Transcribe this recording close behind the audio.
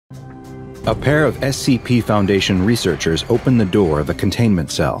A pair of SCP Foundation researchers open the door of a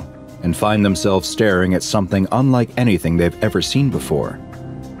containment cell and find themselves staring at something unlike anything they've ever seen before.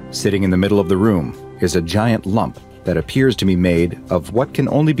 Sitting in the middle of the room is a giant lump that appears to be made of what can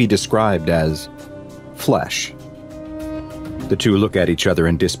only be described as flesh. The two look at each other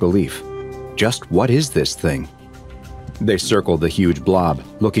in disbelief. Just what is this thing? They circle the huge blob,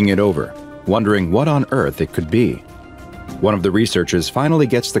 looking it over, wondering what on earth it could be. One of the researchers finally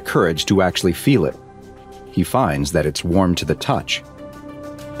gets the courage to actually feel it. He finds that it's warm to the touch.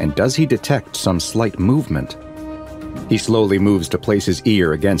 And does he detect some slight movement? He slowly moves to place his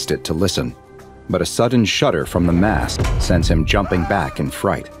ear against it to listen, but a sudden shudder from the mass sends him jumping back in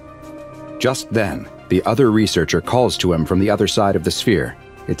fright. Just then, the other researcher calls to him from the other side of the sphere.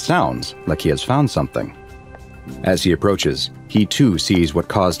 It sounds like he has found something. As he approaches, he too sees what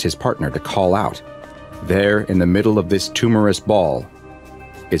caused his partner to call out. There, in the middle of this tumorous ball,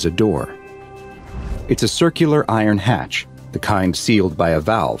 is a door. It's a circular iron hatch, the kind sealed by a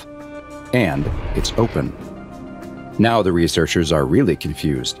valve, and it's open. Now the researchers are really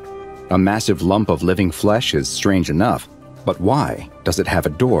confused. A massive lump of living flesh is strange enough, but why does it have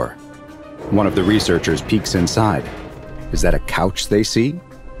a door? One of the researchers peeks inside. Is that a couch they see?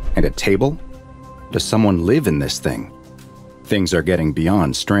 And a table? Does someone live in this thing? Things are getting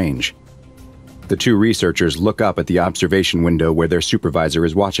beyond strange. The two researchers look up at the observation window where their supervisor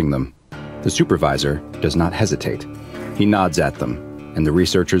is watching them. The supervisor does not hesitate. He nods at them, and the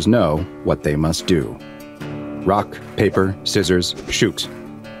researchers know what they must do. Rock, paper, scissors, shoot.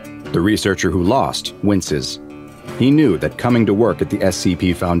 The researcher who lost winces. He knew that coming to work at the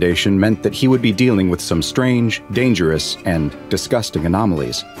SCP Foundation meant that he would be dealing with some strange, dangerous, and disgusting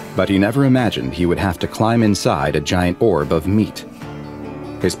anomalies, but he never imagined he would have to climb inside a giant orb of meat.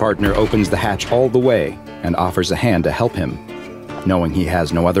 His partner opens the hatch all the way and offers a hand to help him. Knowing he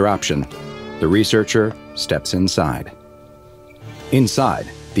has no other option, the researcher steps inside. Inside,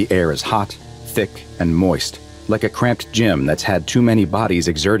 the air is hot, thick, and moist, like a cramped gym that's had too many bodies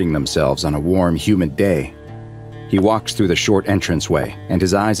exerting themselves on a warm, humid day. He walks through the short entranceway, and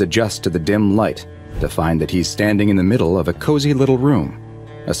his eyes adjust to the dim light to find that he's standing in the middle of a cozy little room.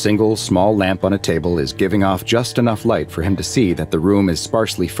 A single, small lamp on a table is giving off just enough light for him to see that the room is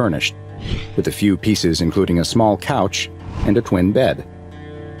sparsely furnished, with a few pieces including a small couch and a twin bed.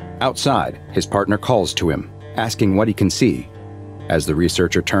 Outside, his partner calls to him, asking what he can see. As the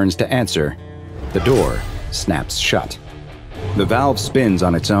researcher turns to answer, the door snaps shut. The valve spins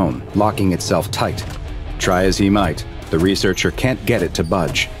on its own, locking itself tight. Try as he might, the researcher can't get it to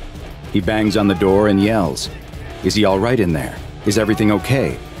budge. He bangs on the door and yells, "Is he all right in there? Is everything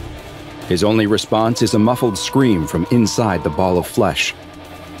okay?" His only response is a muffled scream from inside the ball of flesh.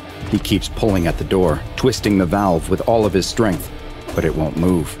 He keeps pulling at the door, twisting the valve with all of his strength, but it won't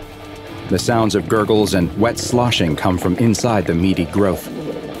move. The sounds of gurgles and wet sloshing come from inside the meaty growth.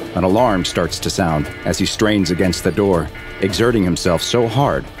 An alarm starts to sound as he strains against the door, exerting himself so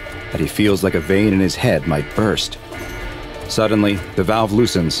hard that he feels like a vein in his head might burst. Suddenly, the valve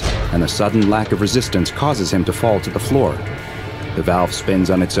loosens, and the sudden lack of resistance causes him to fall to the floor. The valve spins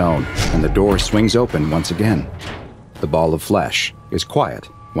on its own, and the door swings open once again. The ball of flesh is quiet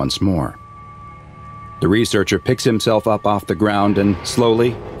once more. The researcher picks himself up off the ground and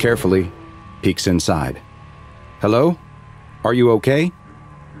slowly, carefully, peeks inside. "Hello? Are you okay?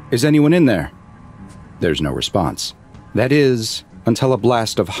 Is anyone in there?" There's no response. That is, until a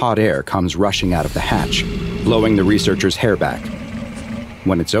blast of hot air comes rushing out of the hatch, blowing the researcher's hair back.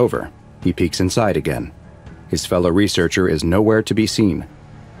 When it's over, he peeks inside again. His fellow researcher is nowhere to be seen.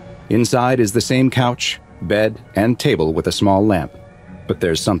 Inside is the same couch, bed, and table with a small lamp. But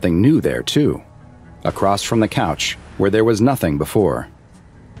there's something new there, too. Across from the couch, where there was nothing before,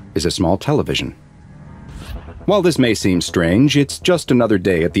 is a small television. While this may seem strange, it's just another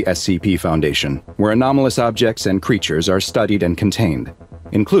day at the SCP Foundation, where anomalous objects and creatures are studied and contained,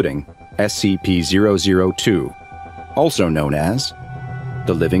 including SCP-002, also known as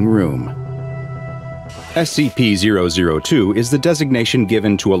the Living Room. SCP-002 is the designation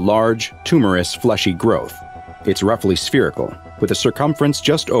given to a large, tumorous, fleshy growth. It's roughly spherical, with a circumference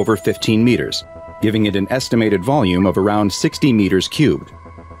just over 15 meters, giving it an estimated volume of around 60 meters cubed.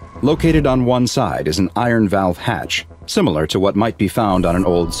 Located on one side is an iron valve hatch, similar to what might be found on an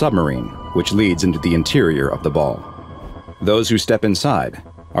old submarine, which leads into the interior of the ball. Those who step inside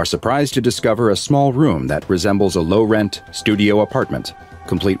are surprised to discover a small room that resembles a low-rent studio apartment,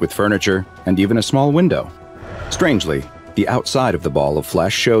 complete with furniture and even a small window. Strangely, the outside of the ball of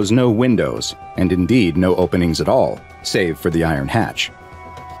flesh shows no windows, and indeed no openings at all, save for the iron hatch.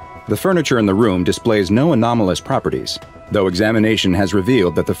 The furniture in the room displays no anomalous properties. though examination has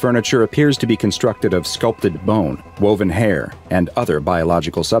revealed that the furniture appears to be constructed of sculpted bone, woven hair, and other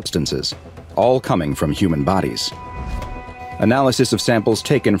biological substances, all coming from human bodies. Analysis of samples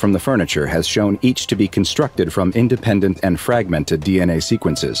taken from the furniture has shown each to be constructed from independent and fragmented DNA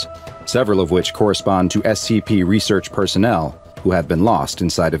sequences, several of which correspond to SCP research personnel who have been lost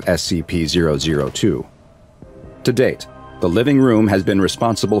inside of SCP-002. To date, the living room has been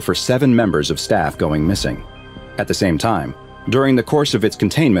responsible for 7 members of staff going missing. At the same time, during the course of its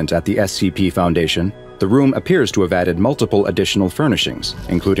containment at the SCP Foundation, the room appears to have added multiple additional furnishings,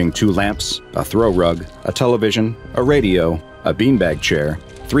 including 2 lamps, a throw rug, a television, a radio, a beanbag chair,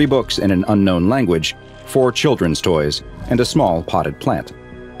 3 books in an unknown language, 4 children's toys, and a small potted plant.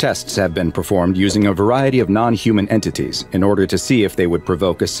 Tests have been performed using a variety of non-human entities in order to see if they would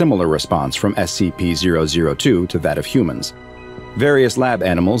provoke a similar response from SCP-002 to that of humans. Various lab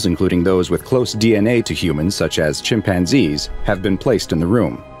animals, including those with close DNA to humans such as chimpanzees, have been placed in the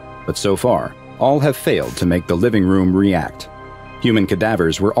room, but so far, all have failed to make the living room react. Human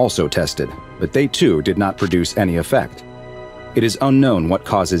cadavers were also tested, but they too did not produce any effect. It is unknown what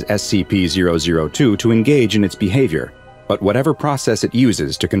causes SCP-002 to engage in its behavior, but whatever process it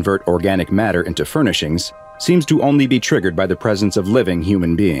uses to convert organic matter into furnishings seems to only be triggered by the presence of living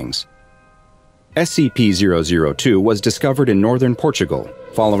human beings. SCP-002 was discovered in northern Portugal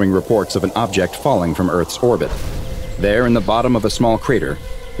following reports of an object falling from Earth's orbit. There, in the bottom of a small crater,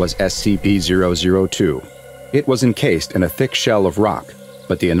 was SCP-002. It was encased in a thick shell of rock,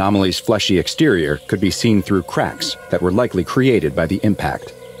 but the anomaly's fleshy exterior could be seen through cracks that were likely created by the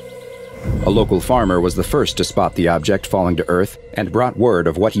impact. A local farmer was the first to spot the object falling to Earth and brought word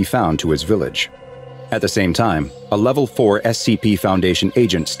of what he found to his village. At the same time, a Level 4 SCP Foundation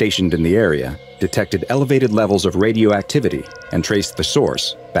agent stationed in the area detected elevated levels of radioactivity and traced the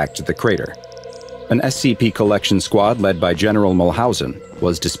source back to the crater. An SCP collection squad led by General Mulhausen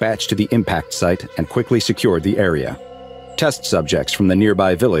was dispatched to the impact site and quickly secured the area. Test subjects from the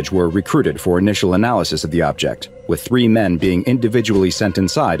nearby village were recruited for initial analysis of the object, with 3 men being individually sent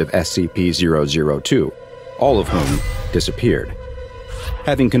inside of SCP-002, all of whom disappeared.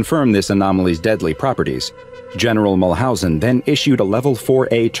 Having confirmed this anomaly's deadly properties, General Mulhausen then issued a Level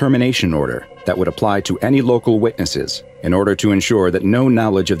 4A termination order that would apply to any local witnesses in order to ensure that no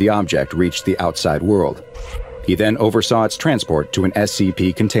knowledge of the object reached the outside world. He then oversaw its transport to an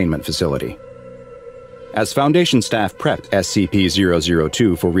SCP containment facility. As Foundation staff prepped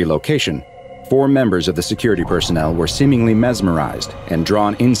SCP-002 for relocation, 4 members of the security personnel were seemingly mesmerized and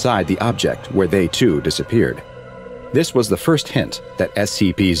drawn inside the object where they too disappeared. This was the first hint that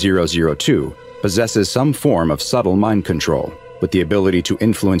SCP-002 possesses some form of subtle mind control, with the ability to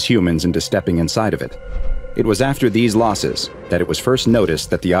influence humans into stepping inside of it. It was after these losses that it was first noticed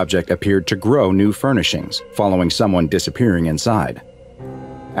that the object appeared to grow new furnishings following someone disappearing inside.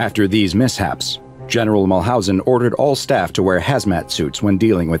 After these mishaps, General Mulhausen ordered all staff to wear hazmat suits when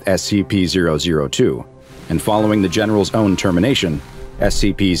dealing with SCP-002, and following the General's own termination,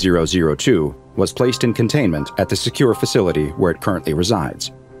 SCP-002 was placed in containment at the secure facility where it currently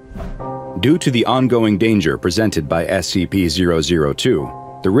resides. Due to the ongoing danger presented by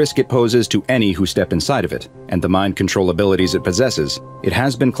SCP-002, the risk it poses to any who step inside of it, and the mind control abilities it possesses, it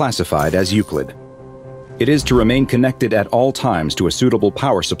has been classified as Euclid. It is to remain connected at all times to a suitable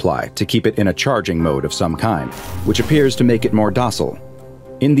power supply to keep it in a charging mode of some kind, which appears to make it more docile.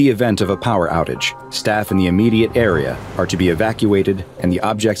 In the event of a power outage, staff in the immediate area are to be evacuated and the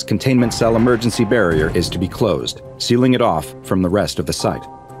object's containment cell emergency barrier is to be closed, sealing it off from the rest of the site.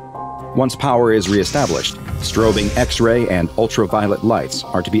 Once power is reestablished, strobing X-ray and ultraviolet lights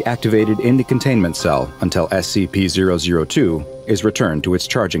are to be activated in the containment cell until SCP-002 is returned to its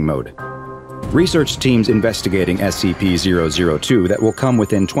charging mode. Research teams investigating SCP-002 that will come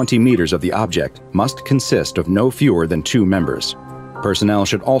within 20 meters of the object must consist of no fewer than 2 members. Personnel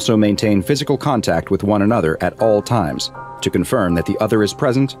should also maintain physical contact with one another at all times to confirm that the other is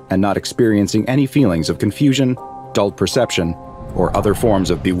present and not experiencing any feelings of confusion, dulled perception, or other forms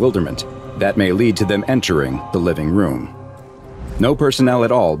of bewilderment that may lead to them entering the living room. No personnel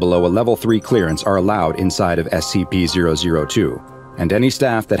at all below a Level 3 clearance are allowed inside of SCP-002, and any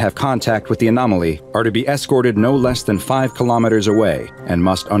staff that have contact with the anomaly are to be escorted no less than 5 kilometers away and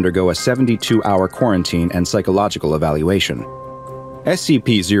must undergo a 72-hour quarantine and psychological evaluation.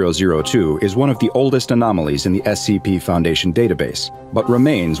 SCP-002 is one of the oldest anomalies in the SCP Foundation database, but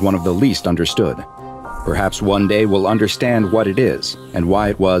remains one of the least understood. Perhaps one day we'll understand what it is and why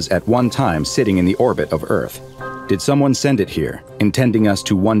it was at one time sitting in the orbit of Earth. Did someone send it here, intending us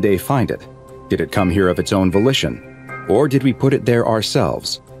to one day find it? Did it come here of its own volition? Or did we put it there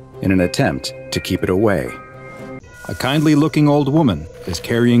ourselves, in an attempt to keep it away? A kindly-looking old woman is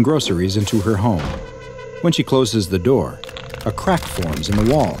carrying groceries into her home. When she closes the door, a crack forms in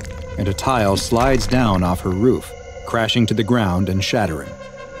the wall, and a tile slides down off her roof, crashing to the ground and shattering.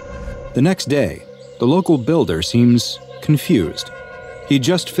 The next day, the local builder seems confused. He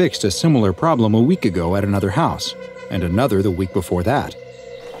just fixed a similar problem a week ago at another house, and another the week before that.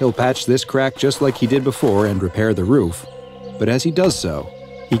 He'll patch this crack just like he did before and repair the roof, but as he does so,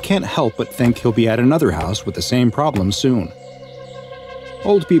 he can't help but think he'll be at another house with the same problem soon.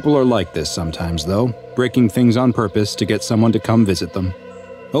 Old people are like this sometimes, though, breaking things on purpose to get someone to come visit them.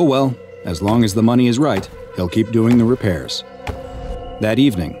 Oh well, as long as the money is right, he'll keep doing the repairs. That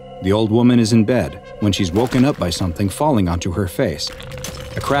evening, the old woman is in bed when she's woken up by something falling onto her face.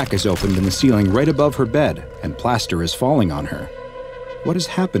 A crack is opened in the ceiling right above her bed, and plaster is falling on her. What is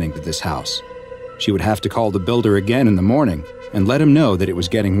happening to this house? She would have to call the builder again in the morning and let him know that it was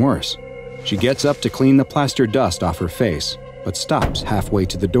getting worse. She gets up to clean the plaster dust off her face, but stops halfway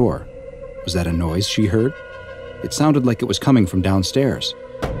to the door. Was that a noise she heard? It sounded like it was coming from downstairs.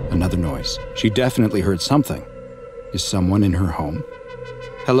 Another noise. She definitely heard something. Is someone in her home?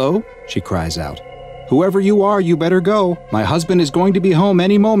 "Hello?" she cries out. "Whoever you are, you better go. My husband is going to be home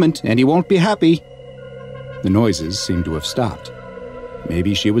any moment, and he won't be happy." The noises seem to have stopped.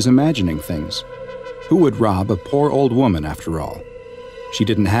 Maybe she was imagining things. Who would rob a poor old woman, after all? She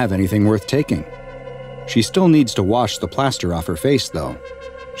didn't have anything worth taking. She still needs to wash the plaster off her face, though.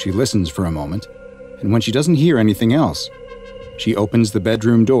 She listens for a moment, and when she doesn't hear anything else, she opens the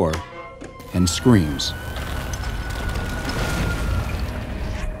bedroom door and screams.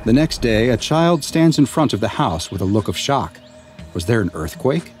 The next day, a child stands in front of the house with a look of shock. Was there an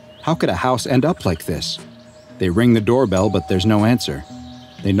earthquake? How could a house end up like this? They ring the doorbell, but there's no answer.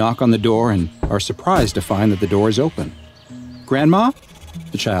 They knock on the door and are surprised to find that the door is open. "Grandma?"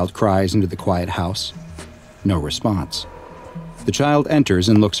 the child cries into the quiet house. No response. The child enters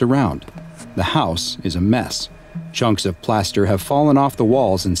and looks around. The house is a mess. Chunks of plaster have fallen off the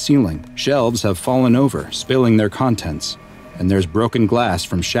walls and ceiling. Shelves have fallen over, spilling their contents. And there's broken glass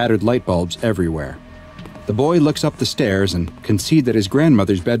from shattered light bulbs everywhere. The boy looks up the stairs and can see that his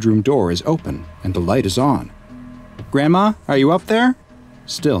grandmother's bedroom door is open and the light is on. "Grandma, are you up there?"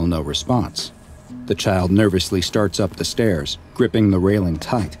 Still no response. The child nervously starts up the stairs, gripping the railing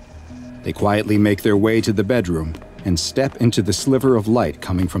tight. They quietly make their way to the bedroom and step into the sliver of light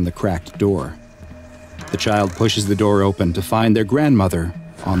coming from the cracked door. The child pushes the door open to find their grandmother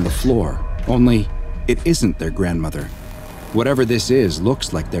on the floor. Only, it isn't their grandmother. Whatever this is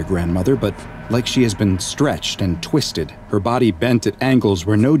looks like their grandmother, but like she has been stretched and twisted, her body bent at angles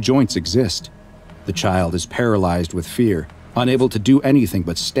where no joints exist. The child is paralyzed with fear, unable to do anything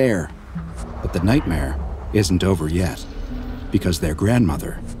but stare. But the nightmare isn't over yet, because their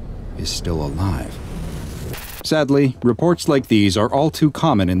grandmother is still alive. Sadly, reports like these are all too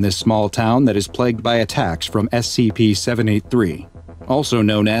common in this small town that is plagued by attacks from SCP-783, also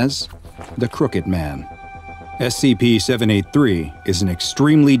known as the Crooked Man. SCP-783 is an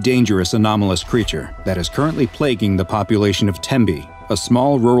extremely dangerous anomalous creature that is currently plaguing the population of Temby, a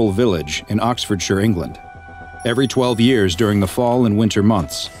small rural village in Oxfordshire, England. Every 12 years during the fall and winter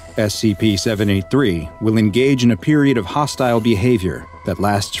months, SCP-783 will engage in a period of hostile behavior that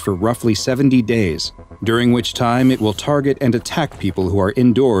lasts for roughly 70 days, during which time it will target and attack people who are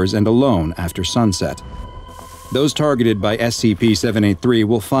indoors and alone after sunset. Those targeted by SCP-783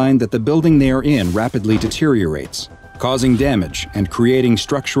 will find that the building they are in rapidly deteriorates, causing damage and creating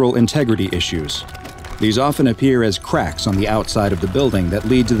structural integrity issues. These often appear as cracks on the outside of the building that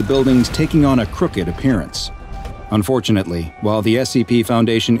lead to the buildings taking on a crooked appearance. Unfortunately, while the SCP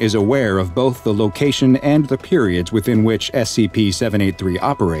Foundation is aware of both the location and the periods within which SCP-783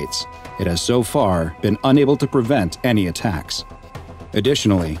 operates, it has so far been unable to prevent any attacks.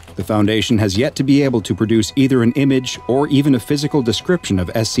 Additionally, the Foundation has yet to be able to produce either an image or even a physical description of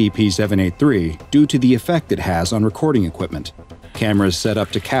SCP-783 due to the effect it has on recording equipment. Cameras set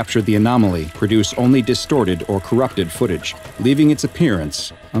up to capture the anomaly produce only distorted or corrupted footage, leaving its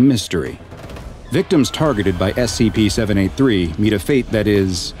appearance a mystery. Victims targeted by SCP-783 meet a fate that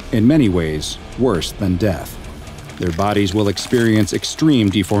is, in many ways, worse than death. Their bodies will experience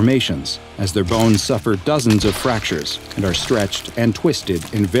extreme deformations, as their bones suffer dozens of fractures and are stretched and twisted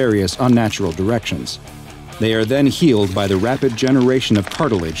in various unnatural directions. They are then healed by the rapid generation of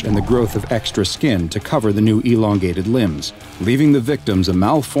cartilage and the growth of extra skin to cover the new elongated limbs, leaving the victims a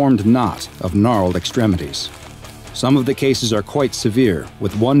malformed knot of gnarled extremities. Some of the cases are quite severe,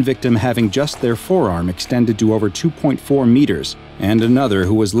 with one victim having just their forearm extended to over 2.4 meters, and another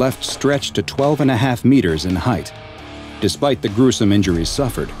who was left stretched to 12.5 meters in height. Despite the gruesome injuries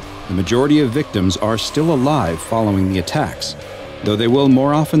suffered, The majority of victims are still alive following the attacks, though they will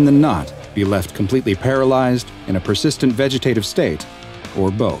more often than not be left completely paralyzed, in a persistent vegetative state,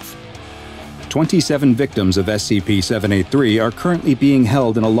 or both. 27 victims of SCP-783 are currently being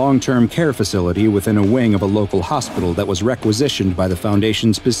held in a long-term care facility within a wing of a local hospital that was requisitioned by the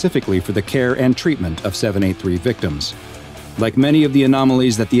Foundation specifically for the care and treatment of 783 victims. Like many of the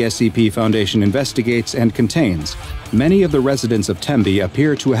anomalies that the SCP Foundation investigates and contains, many of the residents of Temby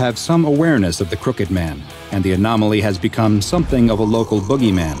appear to have some awareness of the Crooked Man, and the anomaly has become something of a local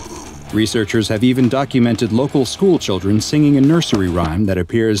boogeyman. Researchers have even documented local schoolchildren singing a nursery rhyme that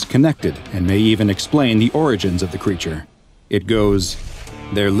appears connected and may even explain the origins of the creature. It goes,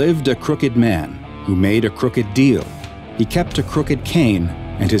 "There lived a crooked man who made a crooked deal. He kept a crooked cane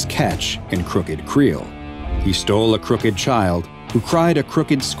and his catch in crooked creel. He stole a crooked child who cried a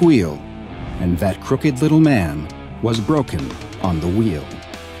crooked squeal, and that crooked little man was broken on the wheel."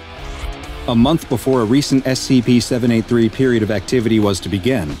 A month before a recent SCP-783 period of activity was to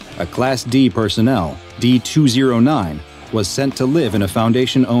begin, a Class D personnel, D-209, was sent to live in a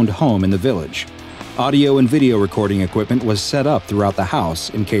Foundation-owned home in the village. Audio and video recording equipment was set up throughout the house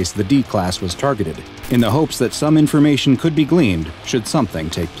in case the D-Class was targeted, in the hopes that some information could be gleaned should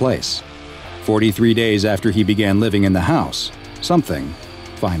something take place. 43 days after he began living in the house, something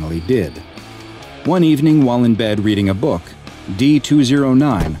finally did. One evening while in bed reading a book,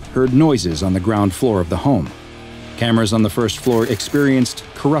 D-209 heard noises on the ground floor of the home. Cameras on the first floor experienced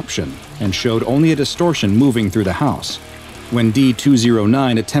corruption and showed only a distortion moving through the house. When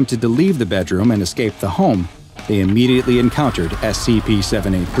D-209 attempted to leave the bedroom and escape the home, they immediately encountered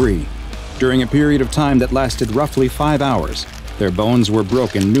SCP-783. During a period of time that lasted roughly 5 hours, their bones were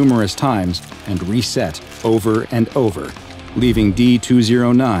broken numerous times and reset over and over, leaving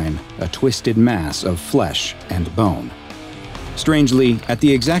D-209 a twisted mass of flesh and bone. Strangely, at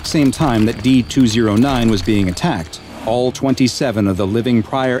the exact same time that D-209 was being attacked, all 27 of the living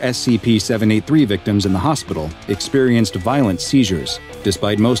prior SCP-783 victims in the hospital experienced violent seizures,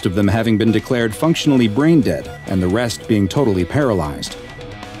 despite most of them having been declared functionally brain-dead and the rest being totally paralyzed.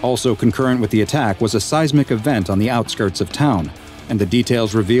 Also concurrent with the attack was a seismic event on the outskirts of town, and the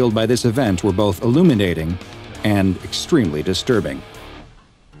details revealed by this event were both illuminating and extremely disturbing.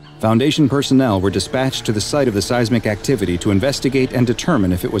 Foundation personnel were dispatched to the site of the seismic activity to investigate and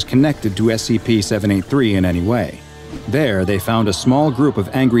determine if it was connected to SCP-783 in any way. There, they found a small group of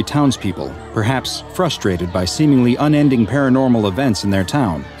angry townspeople, perhaps frustrated by seemingly unending paranormal events in their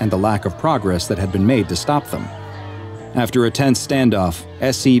town and the lack of progress that had been made to stop them. After a tense standoff,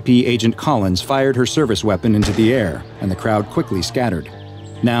 SCP Agent Collins fired her service weapon into the air, and the crowd quickly scattered.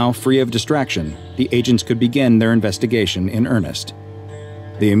 Now, free of distraction, the agents could begin their investigation in earnest.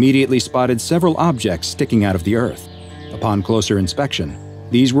 They immediately spotted several objects sticking out of the earth. Upon closer inspection,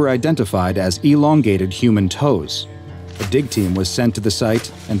 these were identified as elongated human toes. A dig team was sent to the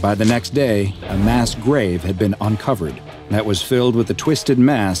site, and by the next day, a mass grave had been uncovered that was filled with the twisted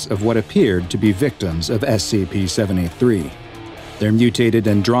mass of what appeared to be victims of SCP-783. Their mutated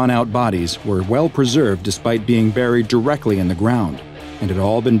and drawn-out bodies were well preserved despite being buried directly in the ground, and had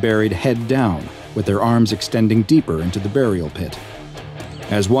all been buried head down, with their arms extending deeper into the burial pit.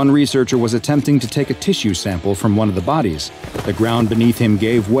 As one researcher was attempting to take a tissue sample from one of the bodies, the ground beneath him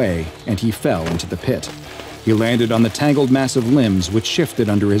gave way and he fell into the pit. He landed on the tangled mass of limbs which shifted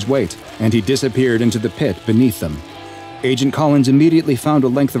under his weight, and he disappeared into the pit beneath them. Agent Collins immediately found a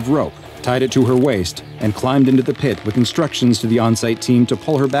length of rope, tied it to her waist, and climbed into the pit with instructions to the on-site team to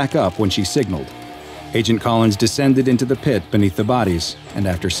pull her back up when she signaled. Agent Collins descended into the pit beneath the bodies, and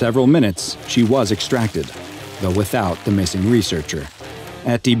after several minutes, she was extracted, though without the missing researcher.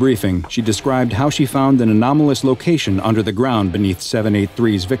 At debriefing, she described how she found an anomalous location under the ground beneath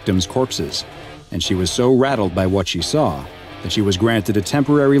 783's victims' corpses, and she was so rattled by what she saw that she was granted a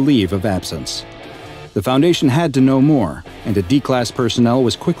temporary leave of absence. The Foundation had to know more, and a D-Class personnel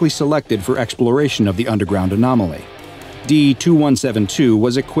was quickly selected for exploration of the underground anomaly. D-2172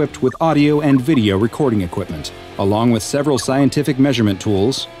 was equipped with audio and video recording equipment, along with several scientific measurement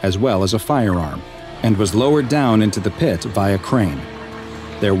tools, as well as a firearm, and was lowered down into the pit via crane.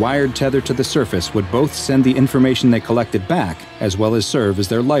 Their wired tether to the surface would both send the information they collected back, as well as serve as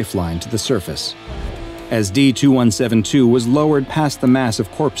their lifeline to the surface. As D-2172 was lowered past the mass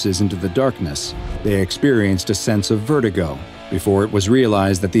of corpses into the darkness, they experienced a sense of vertigo, before it was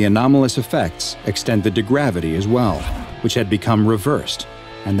realized that the anomalous effects extended to gravity as well, which had become reversed,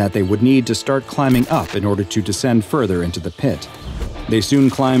 and that they would need to start climbing up in order to descend further into the pit. They soon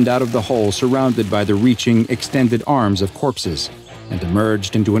climbed out of the hole surrounded by the reaching, extended arms of corpses, and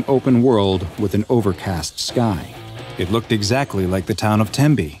emerged into an open world with an overcast sky. It looked exactly like the town of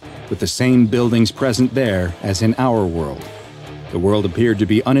Temby, with the same buildings present there as in our world. The world appeared to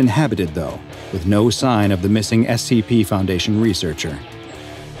be uninhabited, though, with no sign of the missing SCP Foundation researcher.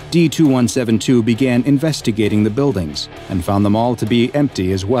 D2172 began investigating the buildings and found them all to be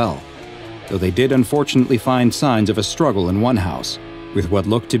empty as well, though they did unfortunately find signs of a struggle in one house, with what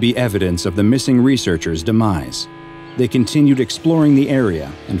looked to be evidence of the missing researcher's demise. They continued exploring the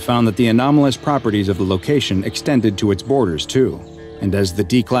area and found that the anomalous properties of the location extended to its borders too. And as the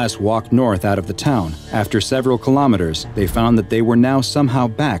D-Class walked north out of the town, after several kilometers, they found that they were now somehow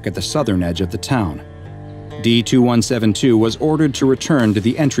back at the southern edge of the town. D2172 was ordered to return to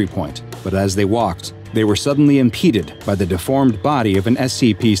the entry point, but as they walked, they were suddenly impeded by the deformed body of an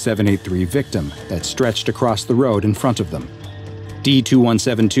SCP-783 victim that stretched across the road in front of them.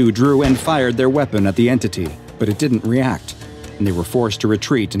 D2172 drew and fired their weapon at the entity, but it didn't react, and they were forced to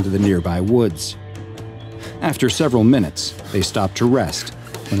retreat into the nearby woods. After several minutes, they stopped to rest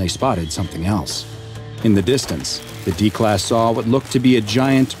when they spotted something else. In the distance, the D-Class saw what looked to be a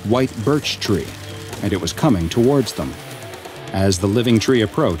giant white birch tree, and it was coming towards them. As the living tree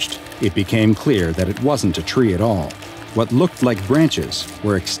approached, it became clear that it wasn't a tree at all. What looked like branches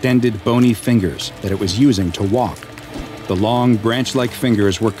were extended bony fingers that it was using to walk. The long, branch-like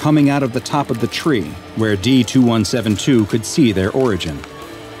fingers were coming out of the top of the tree, where D2172 could see their origin.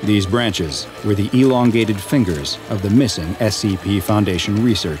 These branches were the elongated fingers of the missing SCP Foundation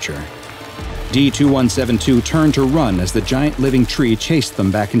researcher. D2172 turned to run as the giant living tree chased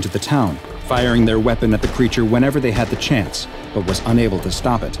them back into the town, firing their weapon at the creature whenever they had the chance, but was unable to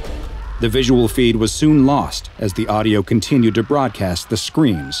stop it. The visual feed was soon lost as the audio continued to broadcast the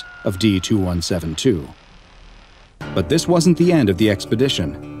screams of D2172. But this wasn't the end of the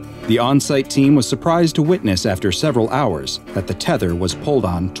expedition. The on-site team was surprised to witness after several hours that the tether was pulled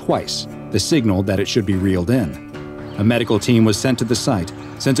on twice, the signal that it should be reeled in. A medical team was sent to the site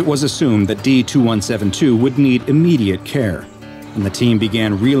since it was assumed that D2172 would need immediate care, and the team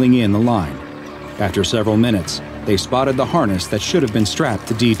began reeling in the line. After several minutes, they spotted the harness that should have been strapped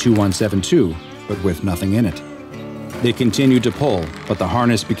to D2172, but with nothing in it. They continued to pull, but the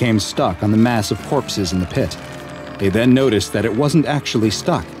harness became stuck on the mass of corpses in the pit. They then noticed that it wasn't actually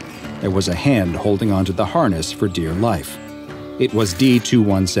stuck. There was a hand holding onto the harness for dear life. It was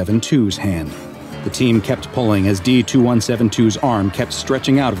D2172's hand. The team kept pulling as D2172's arm kept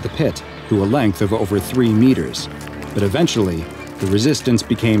stretching out of the pit to a length of over 3 meters. But eventually, the resistance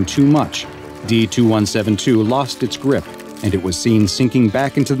became too much. D2172 lost its grip, and it was seen sinking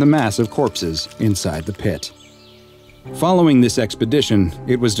back into the mass of corpses inside the pit. Following this expedition,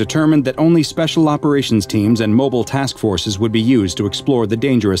 it was determined that only special operations teams and mobile task forces would be used to explore the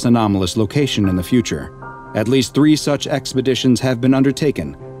dangerous anomalous location in the future. At least 3 such expeditions have been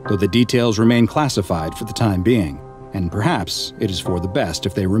undertaken, though the details remain classified for the time being, and perhaps it is for the best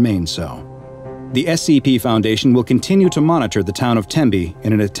if they remain so. The SCP Foundation will continue to monitor the town of Temby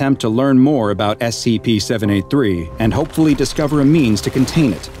in an attempt to learn more about SCP-783 and hopefully discover a means to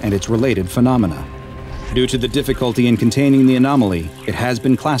contain it and its related phenomena. Due to the difficulty in containing the anomaly, it has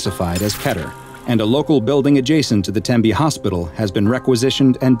been classified as Keter, and a local building adjacent to the Temby Hospital has been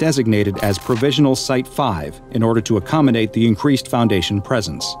requisitioned and designated as Provisional Site 5 in order to accommodate the increased Foundation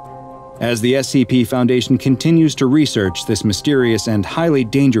presence. As the SCP Foundation continues to research this mysterious and highly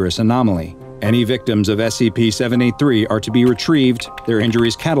dangerous anomaly, any victims of SCP-783 are to be retrieved, their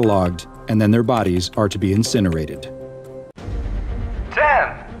injuries catalogued, and then their bodies are to be incinerated.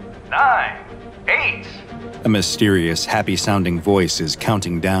 10, 9, 8. A mysterious, happy-sounding voice is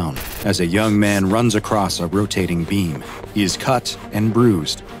counting down as a young man runs across a rotating beam. He is cut and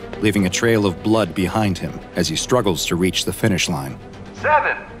bruised, leaving a trail of blood behind him as he struggles to reach the finish line.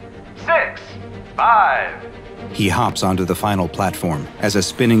 7, 6, 5. He hops onto the final platform. As a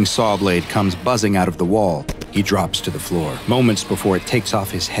spinning saw blade comes buzzing out of the wall, he drops to the floor, moments before it takes off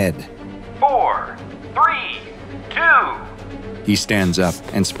his head. 4, 3, 2. He stands up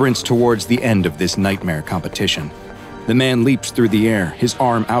and sprints towards the end of this nightmare competition. The man leaps through the air, his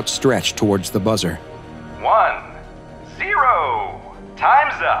arm outstretched towards the buzzer. 1, 0.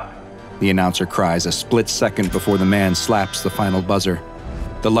 Time's up. The announcer cries a split second before the man slaps the final buzzer.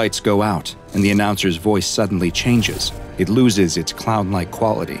 The lights go out, and the announcer's voice suddenly changes. It loses its clown-like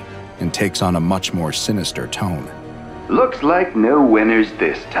quality and takes on a much more sinister tone. Looks like no winners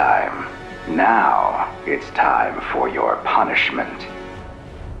this time. Now, it's time for your punishment.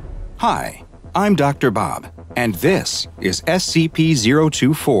 Hi, I'm DrBob, and this is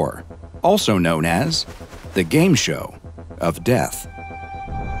SCP-024, also known as the Game Show of Death.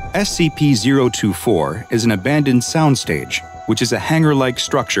 SCP-024 is an abandoned soundstage, which is a hangar-like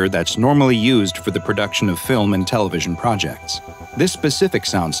structure that's normally used for the production of film and television projects. This specific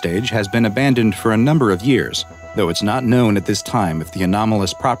soundstage has been abandoned for a number of years, though it's not known at this time if the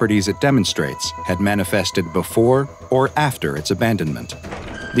anomalous properties it demonstrates had manifested before or after its abandonment.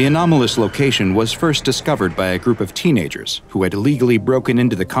 The anomalous location was first discovered by a group of teenagers who had illegally broken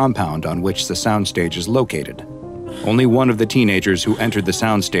into the compound on which the soundstage is located. Only one of the teenagers who entered the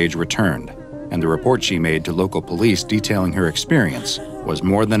soundstage returned, and the report she made to local police detailing her experience was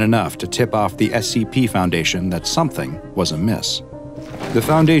more than enough to tip off the SCP Foundation that something was amiss. The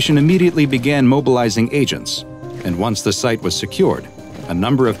Foundation immediately began mobilizing agents, and once the site was secured, a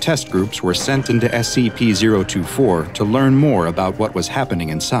number of test groups were sent into SCP-024 to learn more about what was happening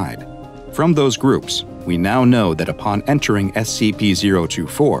inside. From those groups, we now know that upon entering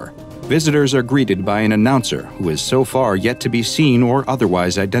SCP-024, visitors are greeted by an announcer who is so far yet to be seen or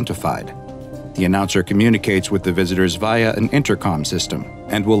otherwise identified. The announcer communicates with the visitors via an intercom system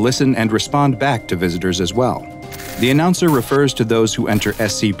and will listen and respond back to visitors as well. The announcer refers to those who enter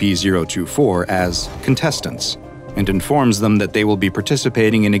SCP-024 as contestants and informs them that they will be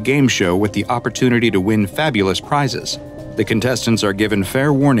participating in a game show with the opportunity to win fabulous prizes. The contestants are given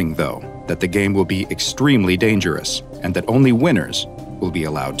fair warning, though, that the game will be extremely dangerous and that only winners will be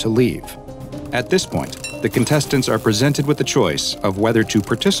allowed to leave. At this point, the contestants are presented with the choice of whether to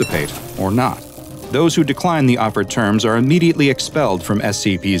participate or not. Those who decline the offered terms are immediately expelled from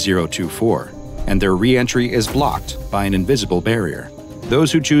SCP-024, and their re-entry is blocked by an invisible barrier.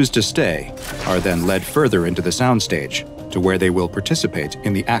 Those who choose to stay are then led further into the soundstage, to where they will participate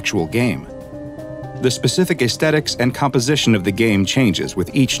in the actual game. The specific aesthetics and composition of the game changes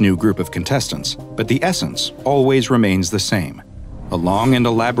with each new group of contestants, but the essence always remains the same. A long and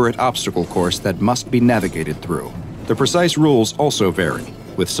elaborate obstacle course that must be navigated through. The precise rules also vary,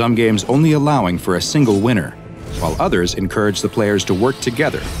 with some games only allowing for a single winner, while others encourage the players to work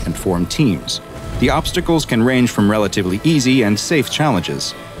together and form teams. The obstacles can range from relatively easy and safe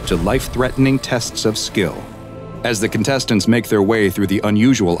challenges to life-threatening tests of skill. As the contestants make their way through the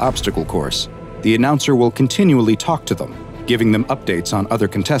unusual obstacle course, the announcer will continually talk to them, giving them updates on other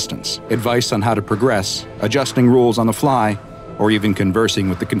contestants, advice on how to progress, adjusting rules on the fly, or even conversing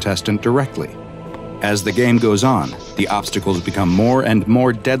with the contestant directly. As the game goes on, the obstacles become more and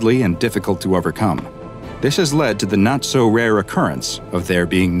more deadly and difficult to overcome. This has led to the not-so-rare occurrence of there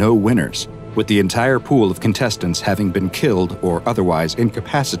being no winners, with the entire pool of contestants having been killed or otherwise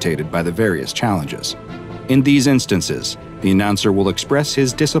incapacitated by the various challenges. In these instances, the announcer will express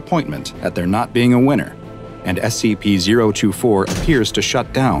his disappointment at there not being a winner, and SCP-024 appears to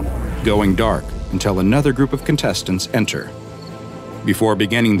shut down, going dark until another group of contestants enter. Before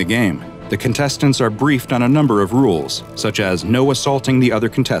beginning the game, the contestants are briefed on a number of rules, such as no assaulting the other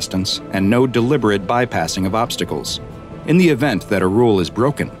contestants and no deliberate bypassing of obstacles. In the event that a rule is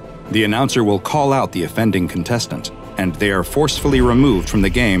broken, the announcer will call out the offending contestant, and they are forcefully removed from the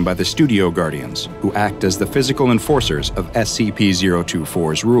game by the studio guardians, who act as the physical enforcers of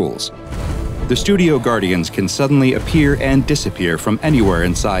SCP-024's rules. The studio guardians can suddenly appear and disappear from anywhere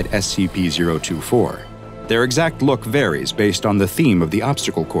inside SCP-024. Their exact look varies based on the theme of the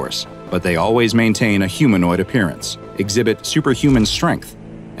obstacle course, but they always maintain a humanoid appearance, exhibit superhuman strength,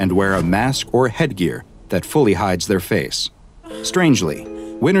 and wear a mask or headgear that fully hides their face. Strangely,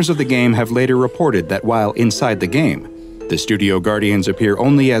 winners of the game have later reported that while inside the game, the studio guardians appear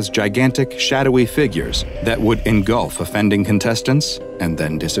only as gigantic, shadowy figures that would engulf offending contestants and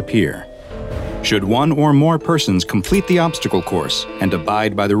then disappear. Should one or more persons complete the obstacle course and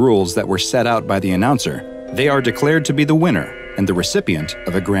abide by the rules that were set out by the announcer, they are declared to be the winner and the recipient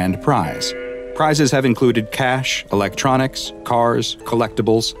of a grand prize. Prizes have included cash, electronics, cars,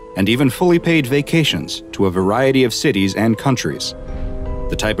 collectibles, and even fully paid vacations to a variety of cities and countries.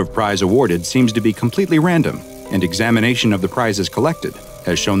 The type of prize awarded seems to be completely random, and examination of the prizes collected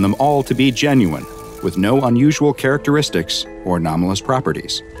has shown them all to be genuine, with no unusual characteristics or anomalous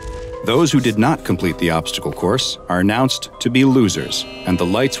properties. Those who did not complete the obstacle course are announced to be losers, and the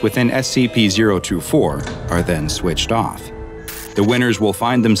lights within SCP-024 are then switched off. The winners will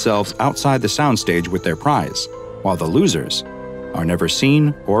find themselves outside the soundstage with their prize, while the losers are never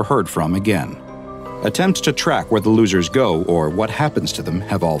seen or heard from again. Attempts to track where the losers go or what happens to them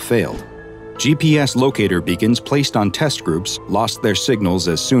have all failed. GPS locator beacons placed on test groups lost their signals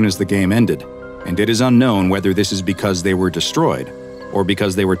as soon as the game ended, and it is unknown whether this is because they were destroyed or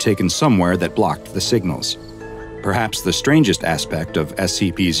because they were taken somewhere that blocked the signals. Perhaps the strangest aspect of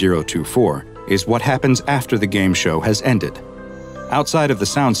SCP-024 is what happens after the game show has ended. Outside of the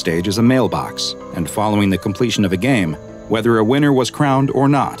soundstage is a mailbox, and following the completion of a game, whether a winner was crowned or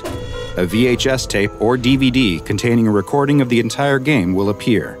not, a VHS tape or DVD containing a recording of the entire game will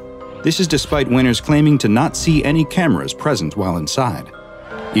appear. This is despite winners claiming to not see any cameras present while inside.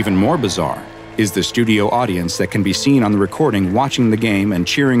 Even more bizarre is the studio audience that can be seen on the recording watching the game and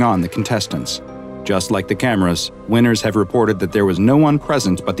cheering on the contestants. Just like the cameras, winners have reported that there was no one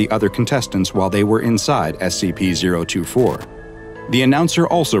present but the other contestants while they were inside SCP-024. The announcer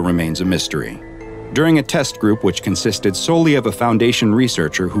also remains a mystery. During a test group which consisted solely of a Foundation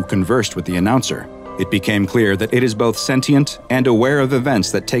researcher who conversed with the announcer, it became clear that it is both sentient and aware of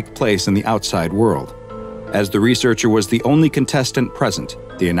events that take place in the outside world. As the researcher was the only contestant present,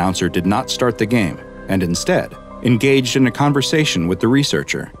 the announcer did not start the game, and instead engaged in a conversation with the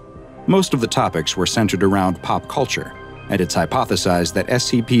researcher. Most of the topics were centered around pop culture, and it's hypothesized that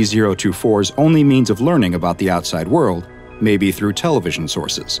SCP-024's only means of learning about the outside world may be through television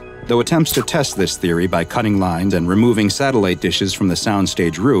sources, though attempts to test this theory by cutting lines and removing satellite dishes from the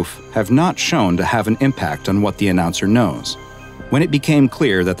soundstage roof have not shown to have an impact on what the announcer knows. When it became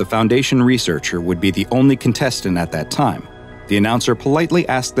clear that the Foundation researcher would be the only contestant at that time, the announcer politely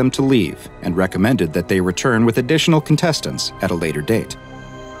asked them to leave and recommended that they return with additional contestants at a later date.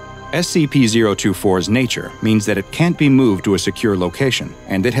 SCP-024's nature means that it can't be moved to a secure location,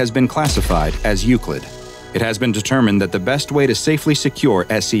 and it has been classified as Euclid. It has been determined that the best way to safely secure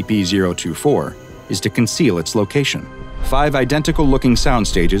SCP-024 is to conceal its location. 5 identical-looking sound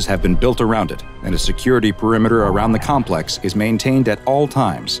stages have been built around it, and a security perimeter around the complex is maintained at all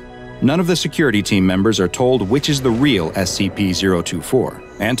times. None of the security team members are told which is the real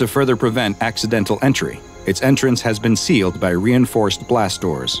SCP-024, and to further prevent accidental entry, its entrance has been sealed by reinforced blast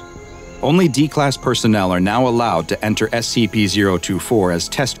doors. Only D-Class personnel are now allowed to enter SCP-024 as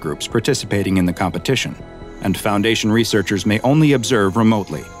test groups participating in the competition, and Foundation researchers may only observe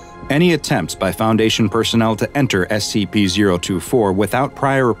remotely. Any attempts by Foundation personnel to enter SCP-024 without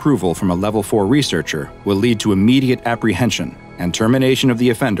prior approval from a Level 4 researcher will lead to immediate apprehension, and termination of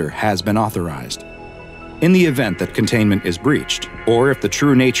the offender has been authorized. In the event that containment is breached, or if the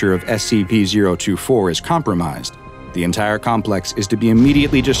true nature of SCP-024 is compromised, the entire complex is to be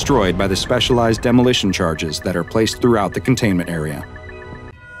immediately destroyed by the specialized demolition charges that are placed throughout the containment area.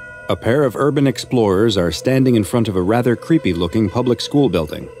 A pair of urban explorers are standing in front of a rather creepy-looking public school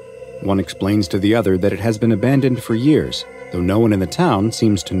building. One explains to the other that it has been abandoned for years, though no one in the town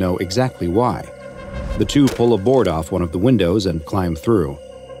seems to know exactly why. The two pull a board off one of the windows and climb through.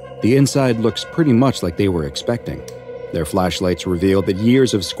 The inside looks pretty much like they were expecting. Their flashlights reveal that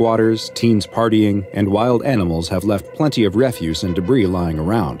years of squatters, teens partying, and wild animals have left plenty of refuse and debris lying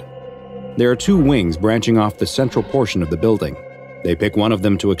around. There are 2 wings branching off the central portion of the building. They pick one of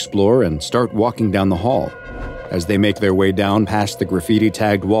them to explore and start walking down the hall. As they make their way down past the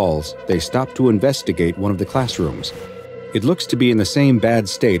graffiti-tagged walls, they stop to investigate one of the classrooms. It looks to be in the same bad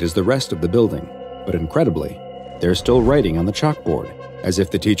state as the rest of the building, but incredibly, there's still writing on the chalkboard, as if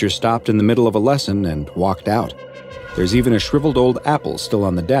the teacher stopped in the middle of a lesson and walked out. There's even a shriveled old apple still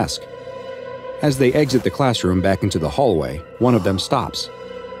on the desk. As they exit the classroom back into the hallway, one of them stops.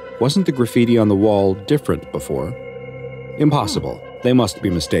 Wasn't the graffiti on the wall different before? Impossible. They must be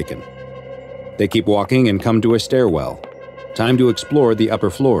mistaken. They keep walking and come to a stairwell. Time to explore the upper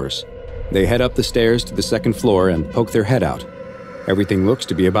floors. They head up the stairs to the second floor and poke their head out. Everything looks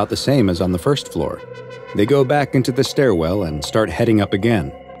to be about the same as on the first floor. They go back into the stairwell and start heading up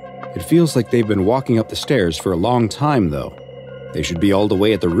again. It feels like they've been walking up the stairs for a long time, though. They should be all the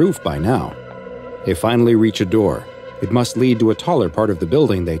way at the roof by now. They finally reach a door. It must lead to a taller part of the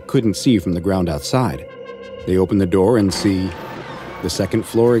building they couldn't see from the ground outside. They open the door and see the second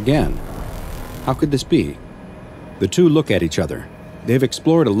floor again. How could this be? The two look at each other. They've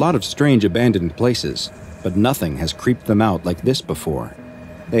explored a lot of strange abandoned places, but nothing has creeped them out like this before.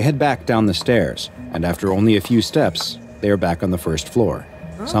 They head back down the stairs, and after only a few steps, they are back on the first floor.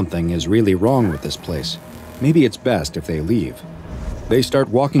 Something is really wrong with this place. Maybe it's best if they leave. They start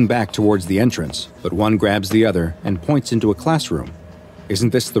walking back towards the entrance, but one grabs the other and points into a classroom.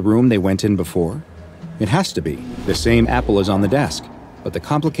 Isn't this the room they went in before? It has to be. The same apple is on the desk, but the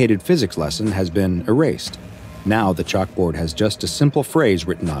complicated physics lesson has been erased. Now the chalkboard has just a simple phrase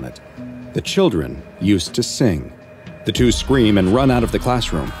written on it. The children used to sing. The two scream and run out of the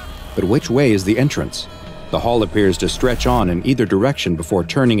classroom. But which way is the entrance? The hall appears to stretch on in either direction before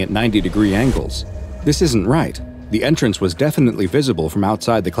turning at 90-degree angles. This isn't right. The entrance was definitely visible from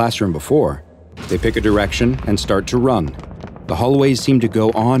outside the classroom before. They pick a direction and start to run. The hallways seem to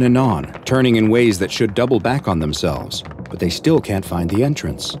go on and on, turning in ways that should double back on themselves, but they still can't find the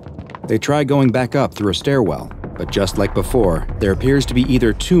entrance. They try going back up through a stairwell, but just like before, there appears to be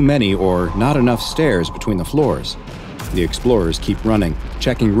either too many or not enough stairs between the floors. The explorers keep running,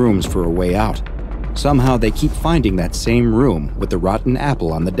 checking rooms for a way out. Somehow they keep finding that same room with the rotten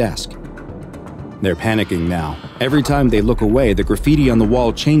apple on the desk. They're panicking now. Every time they look away, the graffiti on the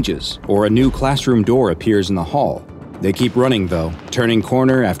wall changes, or a new classroom door appears in the hall. They keep running though, turning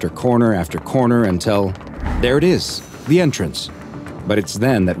corner after corner after corner until… there it is, the entrance. But it's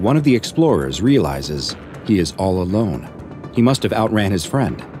then that one of the explorers realizes he is all alone. He must have outran his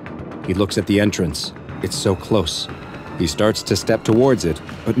friend. He looks at the entrance. It's so close. He starts to step towards it,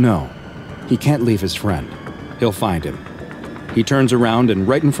 but no. He can't leave his friend. He'll find him. He turns around and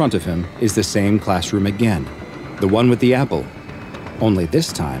right in front of him is the same classroom again. The one with the apple. Only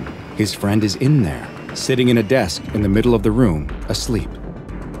this time, his friend is in there, sitting in a desk in the middle of the room, asleep.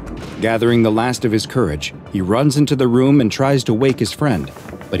 Gathering the last of his courage, he runs into the room and tries to wake his friend,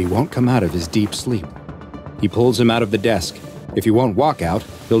 but he won't come out of his deep sleep. He pulls him out of the desk. If he won't walk out,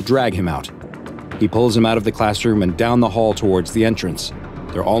 he'll drag him out. He pulls him out of the classroom and down the hall towards the entrance.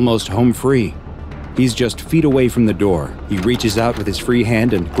 They're almost home free. He's just feet away from the door. He reaches out with his free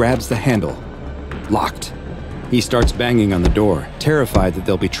hand and grabs the handle. Locked. He starts banging on the door, terrified that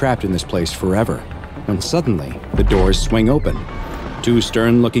they'll be trapped in this place forever. When suddenly, the doors swing open. Two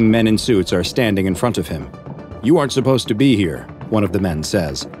stern-looking men in suits are standing in front of him. "You aren't supposed to be here," one of the men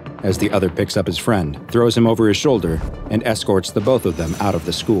says, as the other picks up his friend, throws him over his shoulder, and escorts the both of them out of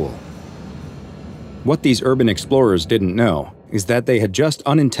the school. What these urban explorers didn't know is that they had just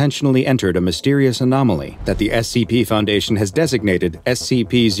unintentionally entered a mysterious anomaly that the SCP Foundation has designated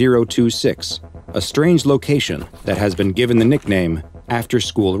SCP-026, a strange location that has been given the nickname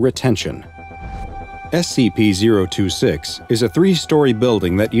After-School Retention. SCP-026 is a 3-story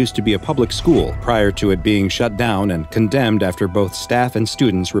building that used to be a public school prior to it being shut down and condemned after both staff and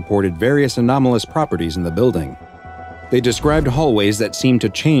students reported various anomalous properties in the building. They described hallways that seemed to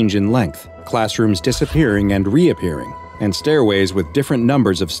change in length, classrooms disappearing and reappearing, and stairways with different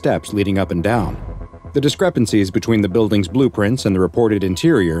numbers of steps leading up and down. The discrepancies between the building's blueprints and the reported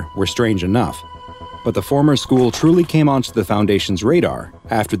interior were strange enough, but the former school truly came onto the Foundation's radar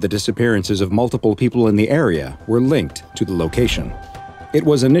after the disappearances of multiple people in the area were linked to the location. It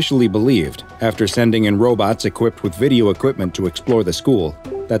was initially believed, after sending in robots equipped with video equipment to explore the school,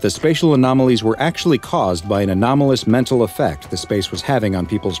 that the spatial anomalies were actually caused by an anomalous mental effect the space was having on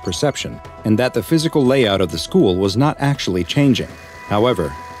people's perception, and that the physical layout of the school was not actually changing.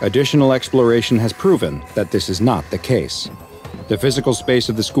 However, additional exploration has proven that this is not the case. The physical space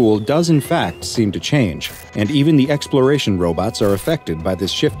of the school does in fact seem to change, and even the exploration robots are affected by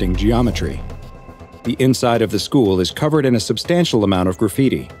this shifting geometry. The inside of the school is covered in a substantial amount of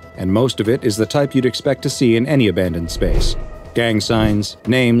graffiti, and most of it is the type you'd expect to see in any abandoned space. Gang signs,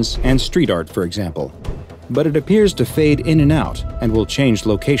 names, and street art, for example. But it appears to fade in and out and will change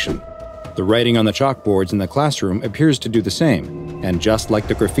location. The writing on the chalkboards in the classroom appears to do the same, and just like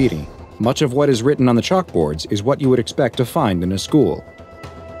the graffiti, much of what is written on the chalkboards is what you would expect to find in a school.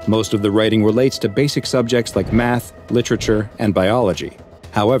 Most of the writing relates to basic subjects like math, literature, and biology.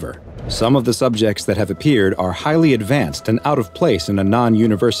 However, some of the subjects that have appeared are highly advanced and out of place in a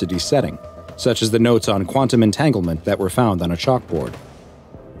non-university setting, such as the notes on quantum entanglement that were found on a chalkboard.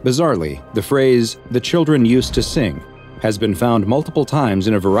 Bizarrely, the phrase, "the children used to sing," has been found multiple times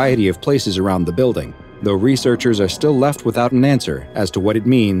in a variety of places around the building, though researchers are still left without an answer as to what it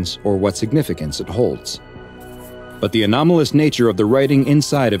means or what significance it holds. But the anomalous nature of the writing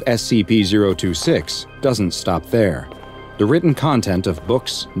inside of SCP-026 doesn't stop there. The written content of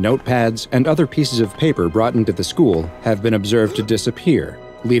books, notepads, and other pieces of paper brought into the school have been observed to disappear,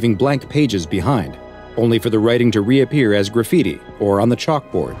 leaving blank pages behind, only for the writing to reappear as graffiti or on the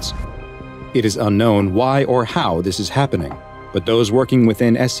chalkboards. It is unknown why or how this is happening, but those working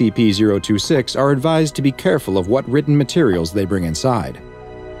within SCP-026 are advised to be careful of what written materials they bring inside.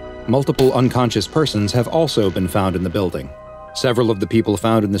 Multiple unconscious persons have also been found in the building. Several of the people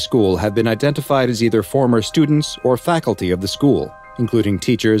found in the school have been identified as either former students or faculty of the school, including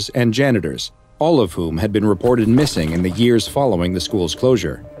teachers and janitors, all of whom had been reported missing in the years following the school's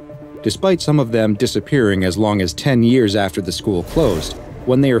closure. Despite some of them disappearing as long as 10 years after the school closed,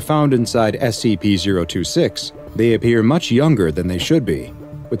 when they are found inside SCP-026, they appear much younger than they should be,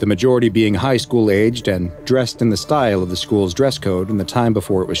 with the majority being high school aged and dressed in the style of the school's dress code in the time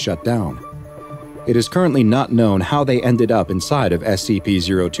before it was shut down. It is currently not known how they ended up inside of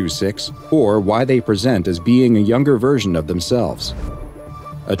SCP-026 or why they present as being a younger version of themselves.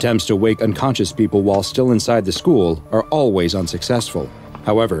 Attempts to wake unconscious people while still inside the school are always unsuccessful.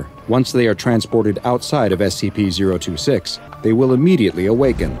 However, once they are transported outside of SCP-026, they will immediately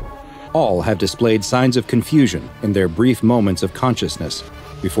awaken. All have displayed signs of confusion in their brief moments of consciousness,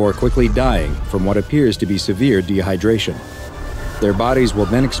 before quickly dying from what appears to be severe dehydration. Their bodies will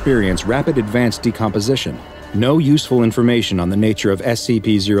then experience rapid advanced decomposition. No useful information on the nature of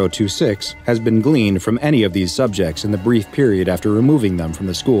SCP-026 has been gleaned from any of these subjects in the brief period after removing them from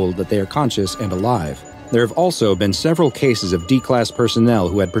the school that they are conscious and alive. There have also been several cases of D-Class personnel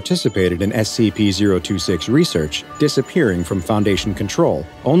who had participated in SCP-026 research disappearing from Foundation control,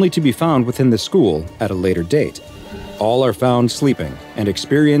 only to be found within the school at a later date. All are found sleeping and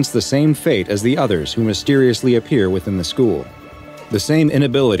experience the same fate as the others who mysteriously appear within the school. The same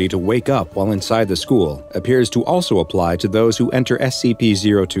inability to wake up while inside the school appears to also apply to those who enter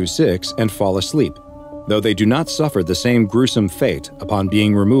SCP-026 and fall asleep, though they do not suffer the same gruesome fate upon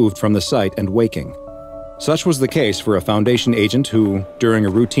being removed from the site and waking. Such was the case for a Foundation agent who, during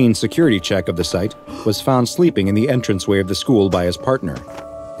a routine security check of the site, was found sleeping in the entranceway of the school by his partner.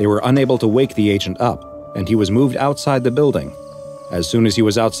 They were unable to wake the agent up, and he was moved outside the building. As soon as he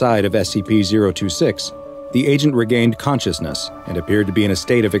was outside of SCP-026, the agent regained consciousness and appeared to be in a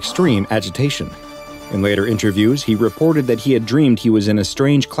state of extreme agitation. In later interviews, he reported that he had dreamed he was in a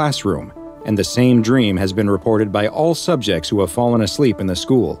strange classroom, and the same dream has been reported by all subjects who have fallen asleep in the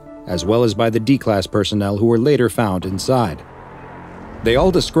school, as well as by the D-Class personnel who were later found inside. They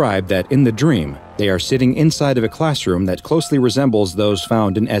all describe that in the dream, they are sitting inside of a classroom that closely resembles those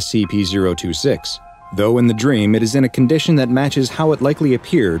found in SCP-026, though in the dream it is in a condition that matches how it likely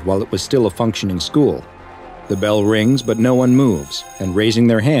appeared while it was still a functioning school. The bell rings, but no one moves, and raising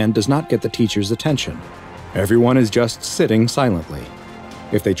their hand does not get the teacher's attention. Everyone is just sitting silently.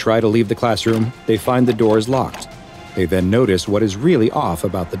 If they try to leave the classroom, they find the doors locked. They then notice what is really off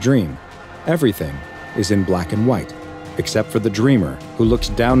about the dream. Everything is in black and white, except for the dreamer, who looks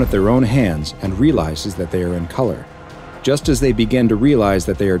down at their own hands and realizes that they are in color. Just as they begin to realize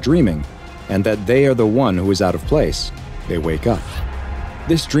that they are dreaming, and that they are the one who is out of place, they wake up.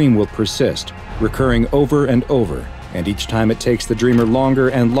 This dream will persist, recurring over and over, and each time it takes the dreamer longer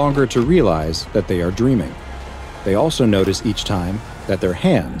and longer to realize that they are dreaming. They also notice each time that their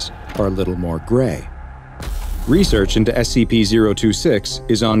hands are a little more gray. Research into SCP-026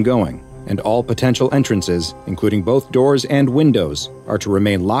 is ongoing, and all potential entrances, including both doors and windows, are to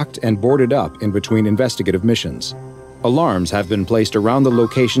remain locked and boarded up in between investigative missions. Alarms have been placed around the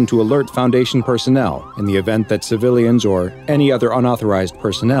location to alert Foundation personnel in the event that civilians or any other unauthorized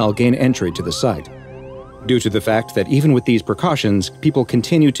personnel gain entry to the site. Due to the fact that even with these precautions, people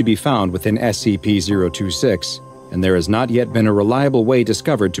continue to be found within SCP-026, and there has not yet been a reliable way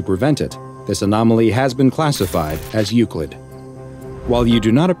discovered to prevent it, this anomaly has been classified as Euclid. While you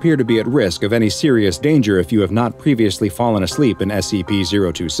do not appear to be at risk of any serious danger if you have not previously fallen asleep in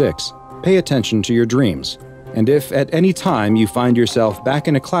SCP-026, pay attention to your dreams. And if at any time you find yourself back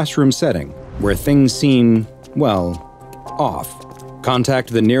in a classroom setting where things seem, well, off, contact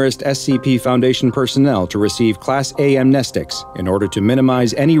the nearest SCP Foundation personnel to receive Class A amnestics in order to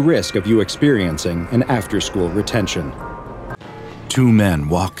minimize any risk of you experiencing an after-school retention. Two men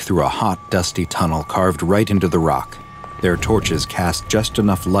walk through a hot, dusty tunnel carved right into the rock. Their torches cast just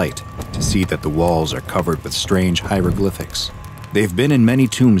enough light to see that the walls are covered with strange hieroglyphics. They've been in many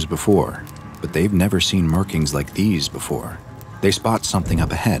tombs before, but they've never seen markings like these before. They spot something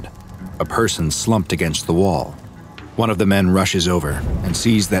up ahead, a person slumped against the wall. One of the men rushes over and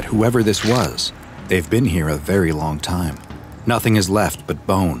sees that whoever this was, they've been here a very long time. Nothing is left but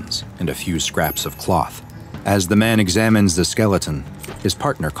bones and a few scraps of cloth. As the man examines the skeleton, his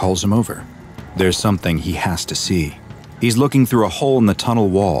partner calls him over. There's something he has to see. He's looking through a hole in the tunnel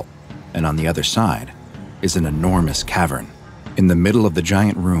wall, and on the other side is an enormous cavern. In the middle of the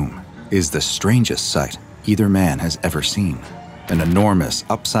giant room is the strangest sight either man has ever seen. An enormous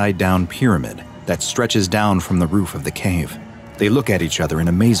upside-down pyramid that stretches down from the roof of the cave. They look at each other in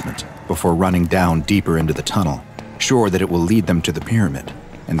amazement before running down deeper into the tunnel, sure that it will lead them to the pyramid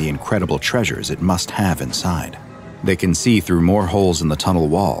and the incredible treasures it must have inside. They can see through more holes in the tunnel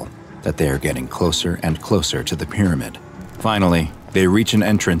wall that they are getting closer and closer to the pyramid. Finally, they reach an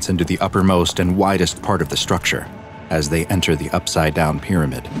entrance into the uppermost and widest part of the structure. As they enter the upside-down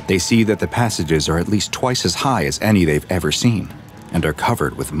pyramid, they see that the passages are at least twice as high as any they've ever seen, and are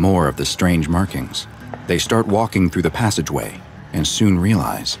covered with more of the strange markings. They start walking through the passageway, and soon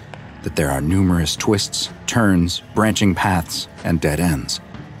realize that there are numerous twists, turns, branching paths, and dead ends.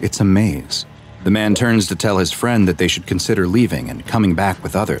 It's a maze. The man turns to tell his friend that they should consider leaving and coming back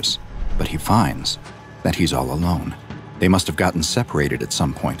with others, but he finds that he's all alone. They must have gotten separated at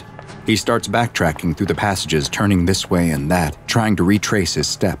some point. He starts backtracking through the passages, turning this way and that, trying to retrace his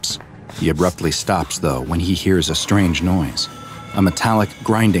steps. He abruptly stops, though, when he hears a strange noise. A metallic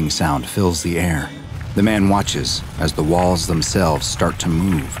grinding sound fills the air. The man watches as the walls themselves start to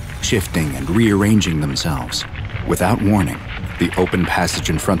move, shifting and rearranging themselves. Without warning, The open passage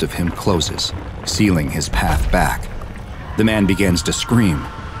in front of him closes, sealing his path back. The man begins to scream.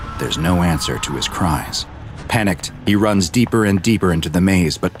 There's no answer to his cries. Panicked, he runs deeper and deeper into the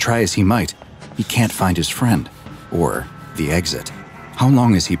maze, but try as he might, he can't find his friend, or the exit. How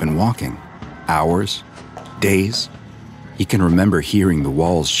long has he been walking? Hours? Days? He can remember hearing the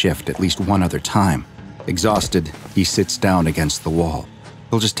walls shift at least one other time. Exhausted, he sits down against the wall.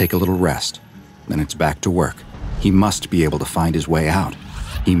 He'll just take a little rest. Then it's back to work. He must be able to find his way out.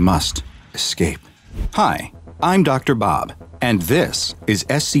 He must escape. Hi, I'm DrBob, and this is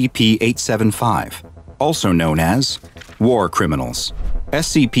SCP-875, also known as War Criminals.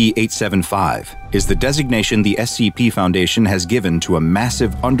 SCP-875 is the designation the SCP Foundation has given to a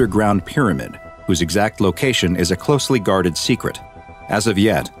massive underground pyramid whose exact location is a closely guarded secret. As of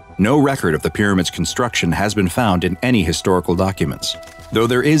yet, no record of the pyramid's construction has been found in any historical documents, though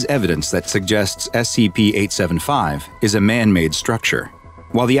there is evidence that suggests SCP-875 is a man-made structure.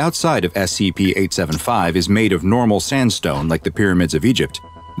 While the outside of SCP-875 is made of normal sandstone like the pyramids of Egypt,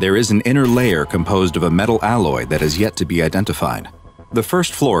 there is an inner layer composed of a metal alloy that is yet to be identified. The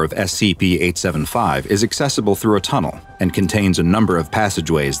first floor of SCP-875 is accessible through a tunnel and contains a number of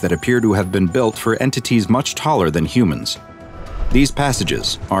passageways that appear to have been built for entities much taller than humans. These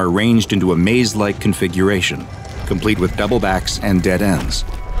passages are arranged into a maze-like configuration, complete with double backs and dead ends.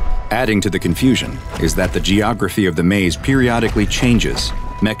 Adding to the confusion is that the geography of the maze periodically changes.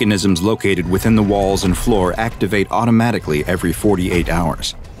 Mechanisms located within the walls and floor activate automatically every 48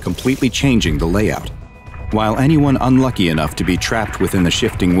 hours, completely changing the layout. While anyone unlucky enough to be trapped within the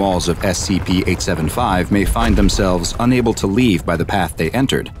shifting walls of SCP-875 may find themselves unable to leave by the path they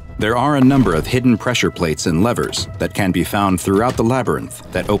entered, there are a number of hidden pressure plates and levers that can be found throughout the labyrinth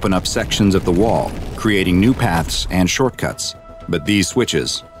that open up sections of the wall, creating new paths and shortcuts. But these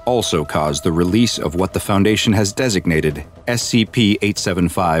switches also cause the release of what the Foundation has designated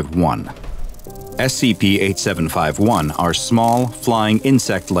SCP-875-1. SCP-875-1 are small, flying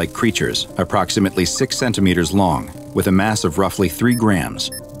insect-like creatures, approximately 6 centimeters long, with a mass of roughly 3 grams.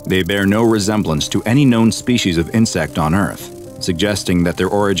 They bear no resemblance to any known species of insect on Earth, suggesting that their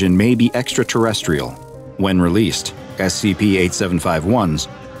origin may be extraterrestrial. When released, SCP-875-1s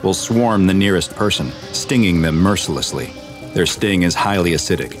will swarm the nearest person, stinging them mercilessly. Their sting is highly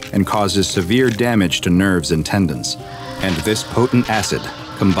acidic and causes severe damage to nerves and tendons, and this potent acid,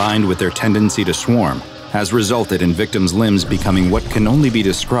 combined with their tendency to swarm, has resulted in victims' limbs becoming what can only be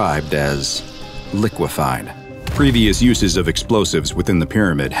described as liquefied. Previous uses of explosives within the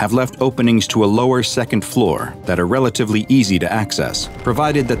pyramid have left openings to a lower second floor that are relatively easy to access,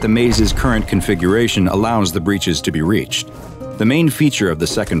 provided that the maze's current configuration allows the breaches to be reached. The main feature of the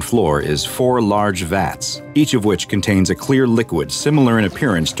second floor is 4 large vats, each of which contains a clear liquid similar in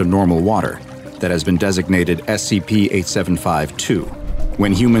appearance to normal water that has been designated SCP-875-2.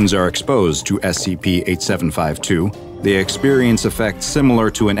 When humans are exposed to SCP-875-2, they experience effects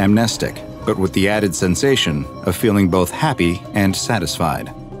similar to an amnestic, but with the added sensation of feeling both happy and satisfied.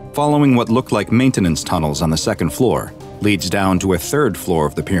 Following what look like maintenance tunnels on the second floor leads down to a third floor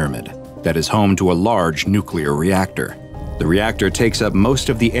of the pyramid that is home to a large nuclear reactor. The reactor takes up most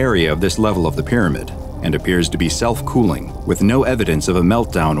of the area of this level of the pyramid and appears to be self-cooling, with no evidence of a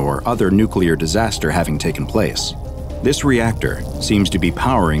meltdown or other nuclear disaster having taken place. This reactor seems to be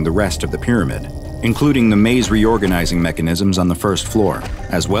powering the rest of the pyramid, including the maze reorganizing mechanisms on the first floor,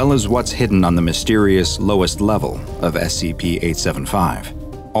 as well as what's hidden on the mysterious lowest level of SCP-875.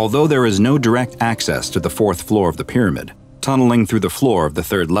 Although there is no direct access to the 4th floor of the pyramid, tunneling through the floor of the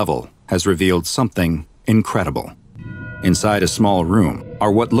 3rd level has revealed something incredible. Inside a small room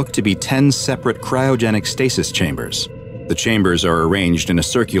are what look to be 10 separate cryogenic stasis chambers. The chambers are arranged in a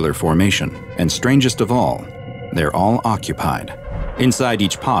circular formation, and strangest of all, they're all occupied. Inside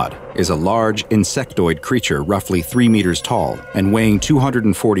each pod is a large insectoid creature roughly 3 meters tall and weighing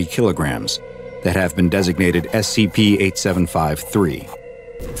 240 kilograms that have been designated SCP-875-3.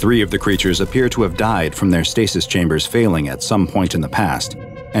 3 of the creatures appear to have died from their stasis chambers failing at some point in the past,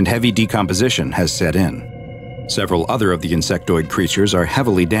 and heavy decomposition has set in. Several other of the insectoid creatures are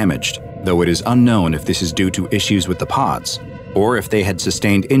heavily damaged, though it is unknown if this is due to issues with the pods, or if they had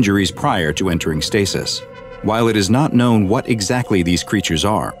sustained injuries prior to entering stasis. While it is not known what exactly these creatures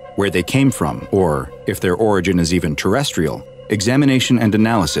are, where they came from, or if their origin is even terrestrial, examination and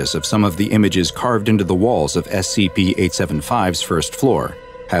analysis of some of the images carved into the walls of SCP-875's first floor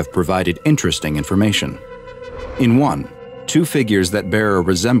have provided interesting information. In one, 2 figures that bear a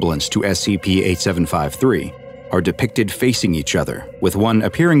resemblance to SCP-875-3 are depicted facing each other, with one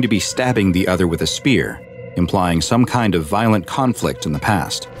appearing to be stabbing the other with a spear, implying some kind of violent conflict in the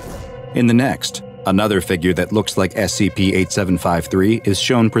past. In the next, Another figure that looks like SCP-8753 is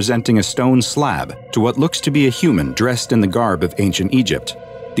shown presenting a stone slab to what looks to be a human dressed in the garb of ancient Egypt.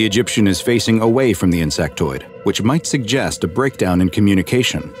 The Egyptian is facing away from the insectoid, which might suggest a breakdown in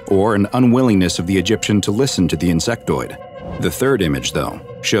communication or an unwillingness of the Egyptian to listen to the insectoid. The third image, though,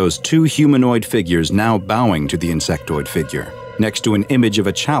 shows two humanoid figures now bowing to the insectoid figure, next to an image of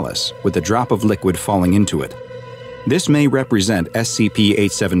a chalice with a drop of liquid falling into it. This may represent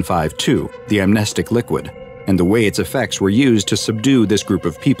SCP-8752, the amnestic liquid, and the way its effects were used to subdue this group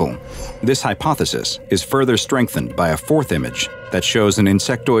of people. This hypothesis is further strengthened by a fourth image that shows an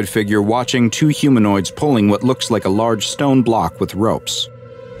insectoid figure watching two humanoids pulling what looks like a large stone block with ropes.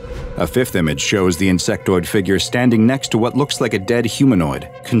 A fifth image shows the insectoid figure standing next to what looks like a dead humanoid,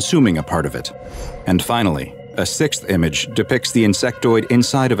 consuming a part of it. And finally, a sixth image depicts the insectoid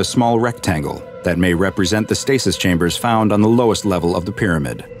inside of a small rectangle that may represent the stasis chambers found on the lowest level of the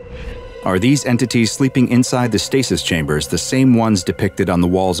pyramid. Are these entities sleeping inside the stasis chambers the same ones depicted on the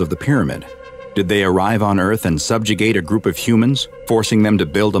walls of the pyramid? Did they arrive on Earth and subjugate a group of humans, forcing them to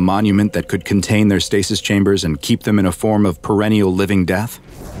build a monument that could contain their stasis chambers and keep them in a form of perennial living death?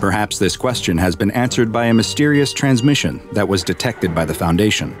 Perhaps this question has been answered by a mysterious transmission that was detected by the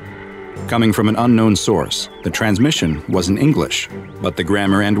Foundation. Coming from an unknown source, the transmission was in English, but the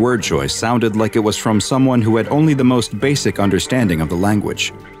grammar and word choice sounded like it was from someone who had only the most basic understanding of the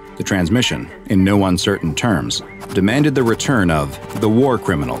language. The transmission, in no uncertain terms, demanded the return of the war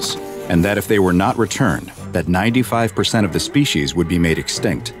criminals, and that if they were not returned, that 95% of the species would be made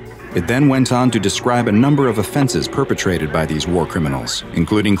extinct. It then went on to describe a number of offenses perpetrated by these war criminals,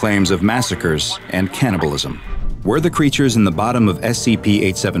 including claims of massacres and cannibalism. Were the creatures in the bottom of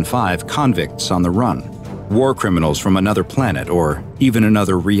SCP-875 convicts on the run, war criminals from another planet or even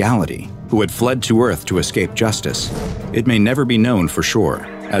another reality, who had fled to Earth to escape justice? It may never be known for sure,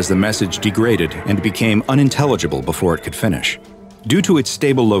 as the message degraded and became unintelligible before it could finish. Due to its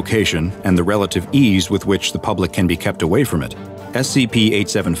stable location and the relative ease with which the public can be kept away from it,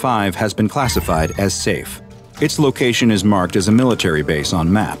 SCP-875 has been classified as safe. Its location is marked as a military base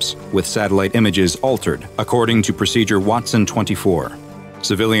on maps, with satellite images altered according to Procedure Watson 24.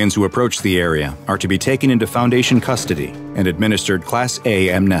 Civilians who approach the area are to be taken into Foundation custody and administered Class A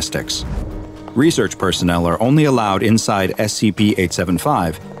amnestics. Research personnel are only allowed inside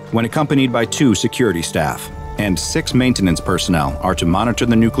SCP-875 when accompanied by 2 security staff, and 6 maintenance personnel are to monitor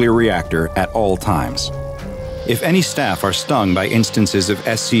the nuclear reactor at all times. If any staff are stung by instances of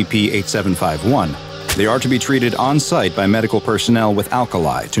SCP-8751, they are to be treated on-site by medical personnel with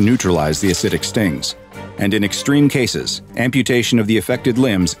alkali to neutralize the acidic stings, and in extreme cases, amputation of the affected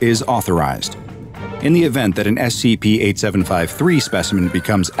limbs is authorized. In the event that an SCP-8753 specimen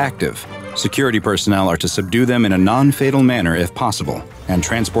becomes active, security personnel are to subdue them in a non-fatal manner if possible, and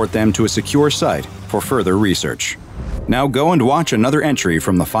transport them to a secure site for further research. Now go and watch another entry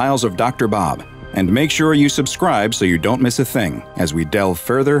from the files of DrBob, and make sure you subscribe so you don't miss a thing as we delve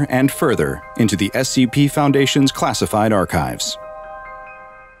further and further into the SCP Foundation's classified archives.